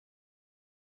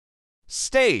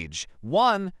Stage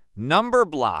 1. Number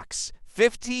blocks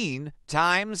 15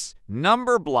 times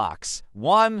number blocks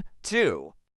 1,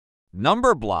 2.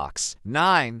 Number blocks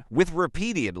 9 with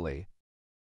repeatedly.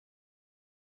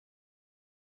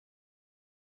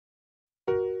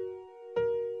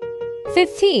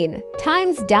 "15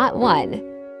 times dot 1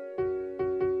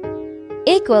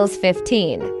 equals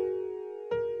 15.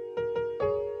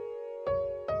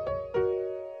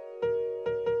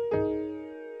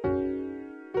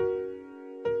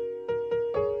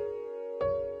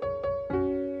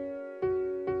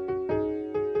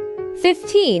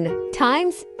 15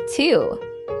 times 2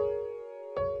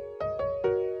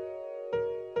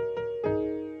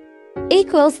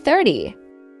 equals 30.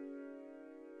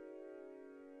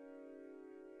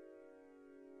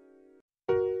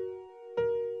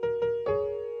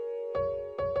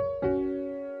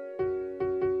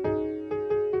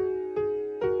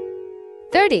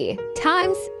 30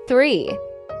 times 3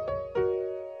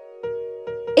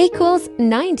 equals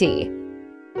 90.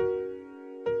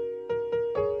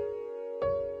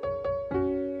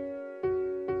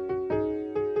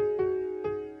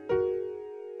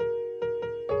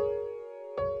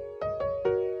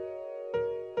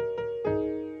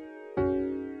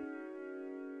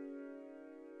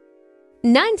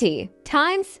 90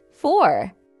 times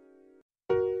 4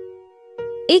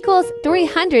 equals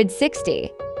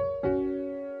 360.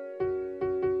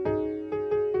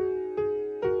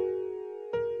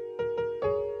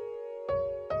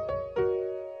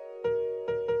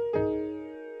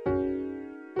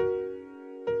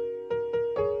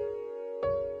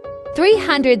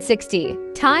 360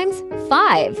 times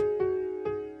 5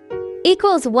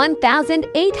 equals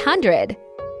 1,800.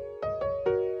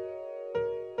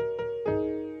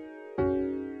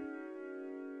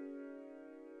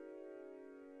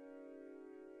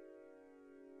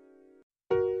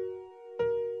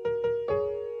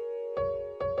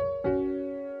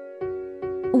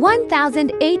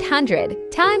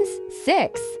 1,800 times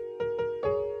 6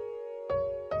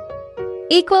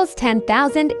 equals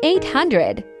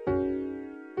 10,800.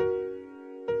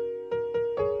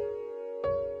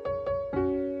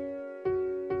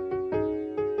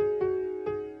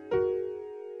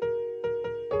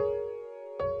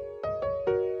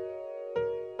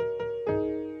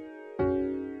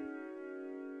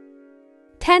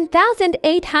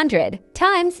 10,800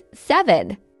 times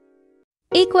 7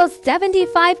 equals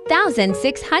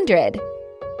 75,600.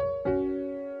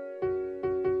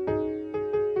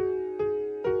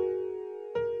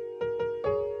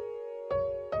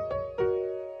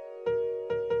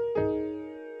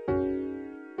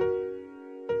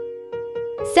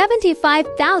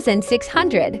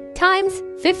 75,600 times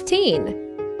 15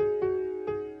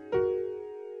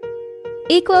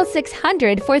 equals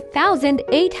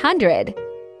 604,800.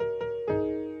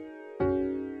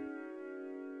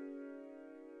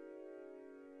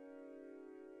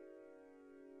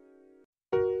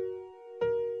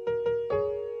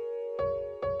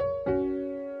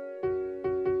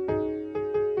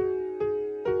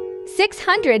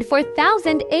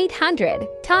 604,800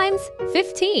 times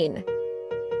 15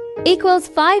 equals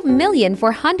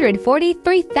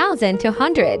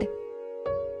 5,443,200.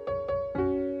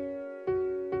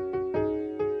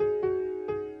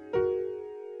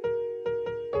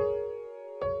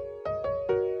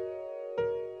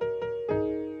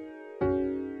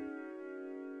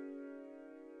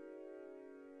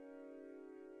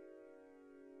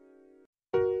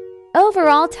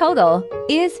 Overall total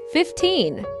is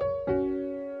 15.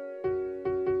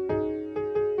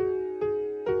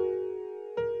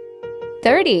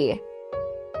 30.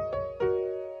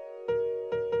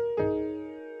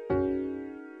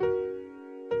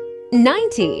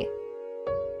 90.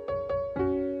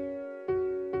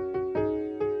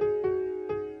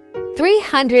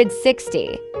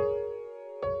 360.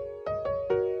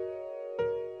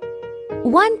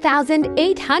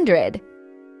 1,800.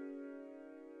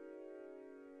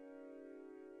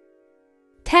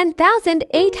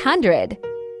 10,800.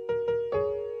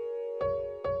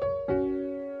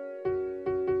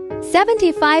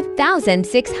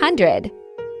 75,600.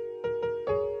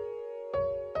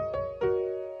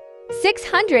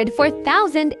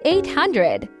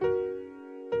 604,800.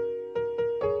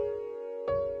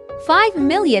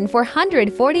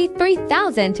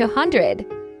 5,443,200.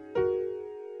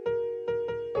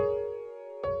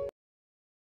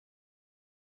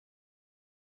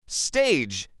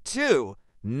 Stage 2.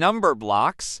 Number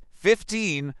blocks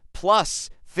 15 plus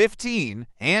 15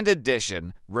 and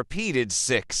addition repeated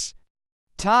 6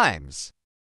 times.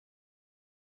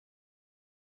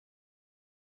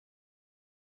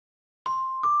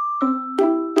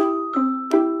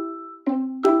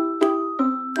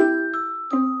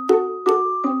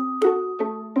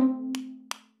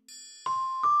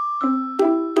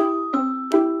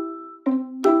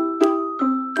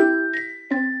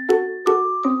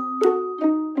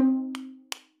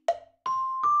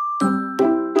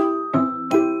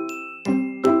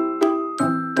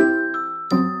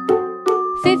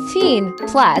 15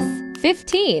 plus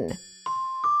 15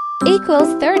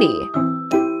 equals 30.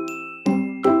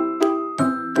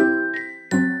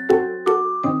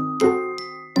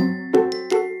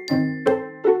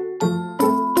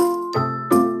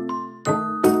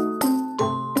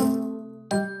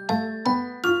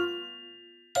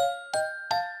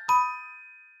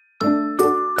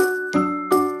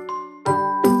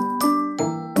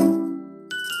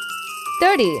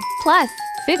 30 plus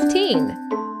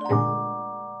 15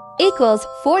 equals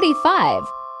 45.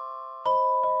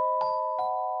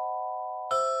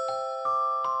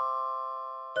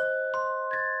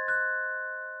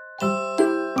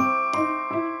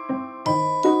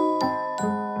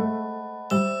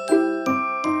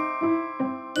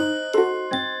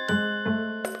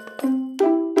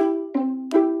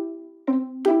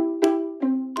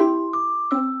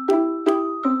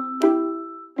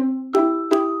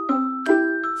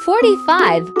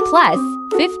 45 plus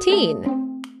 15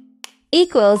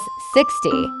 equals 60.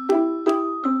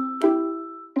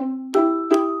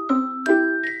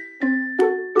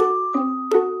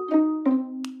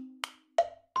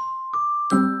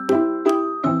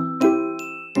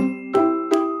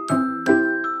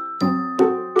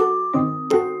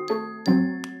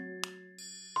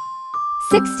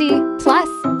 60 plus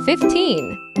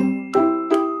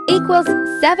 15 equals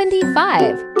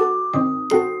 75.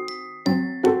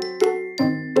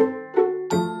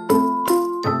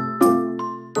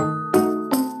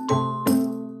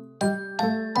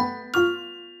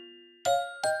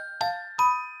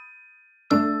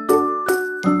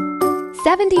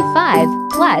 75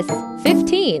 plus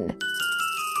 15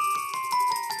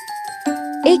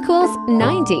 equals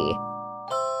 90.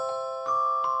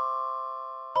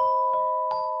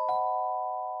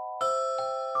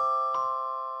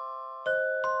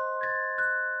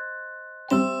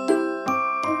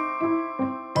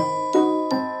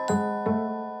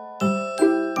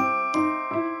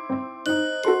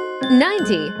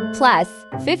 90 plus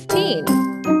 15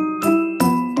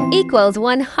 equals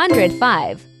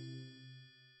 105.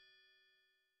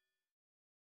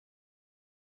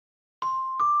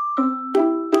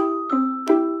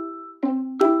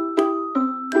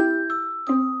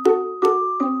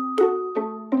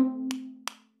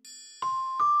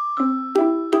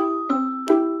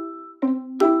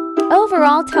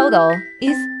 Overall total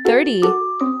is 30.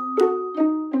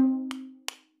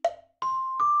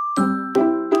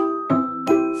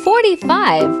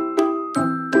 45.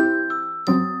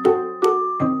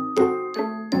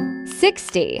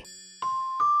 60.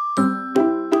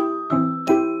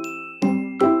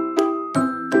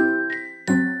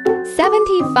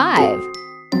 75.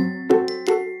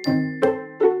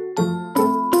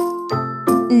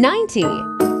 90.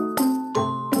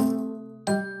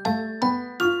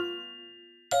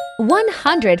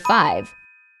 105.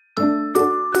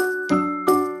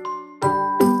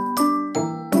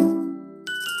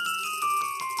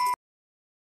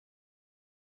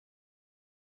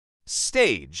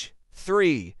 Stage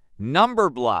 3. Number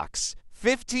blocks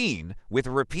 15 with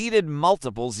repeated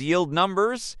multiples yield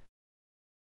numbers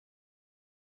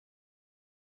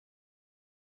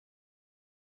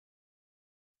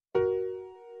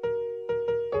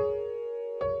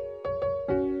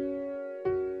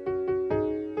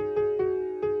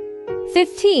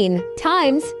 15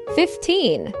 times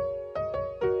 15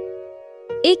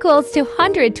 equals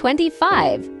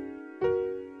 225.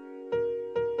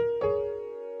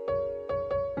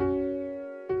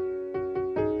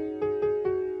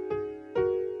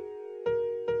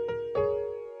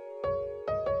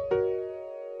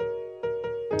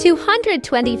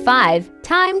 225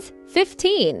 times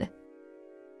 15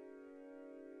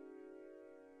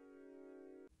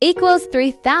 equals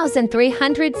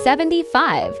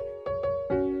 3,375.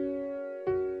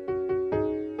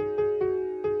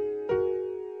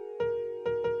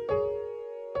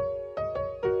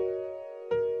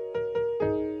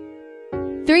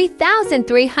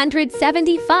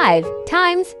 3,375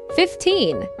 times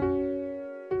 15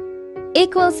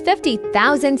 equals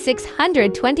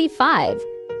 50,625.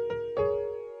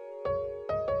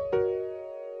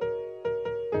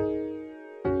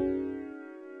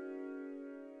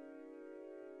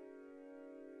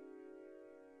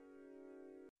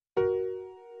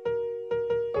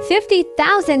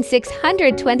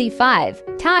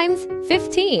 50,625 times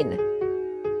 15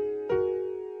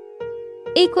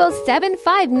 equals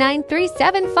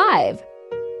 759375.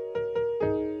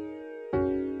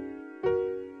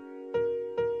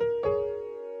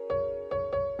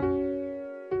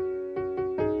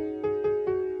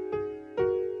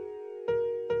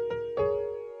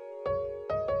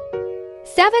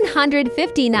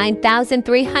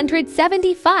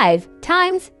 759,375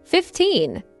 times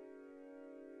 15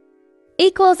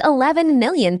 equals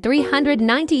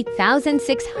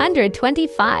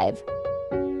 11,390,625.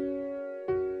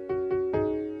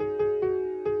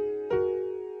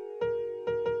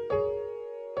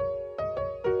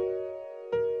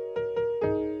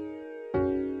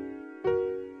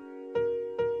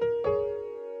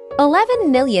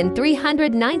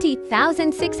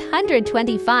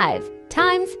 $11,390,625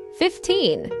 times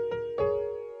 15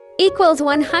 equals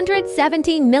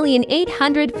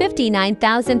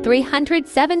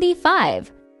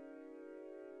 117,859,375.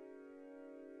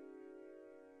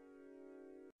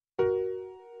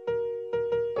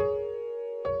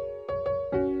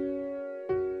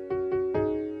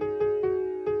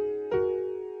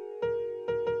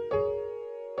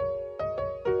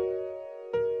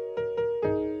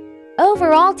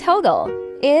 Overall total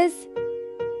is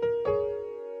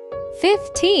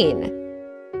 15.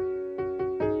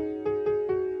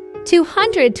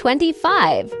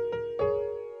 225.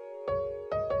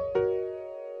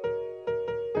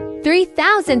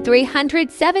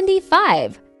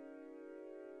 3,375.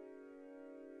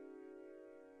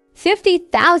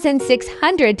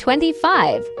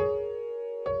 50,625.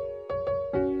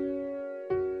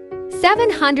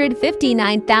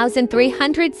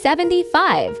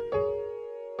 759,375.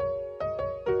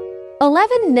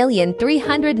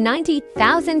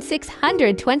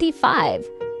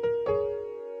 11,390,625.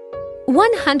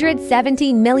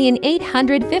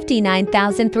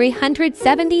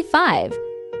 117,859,375.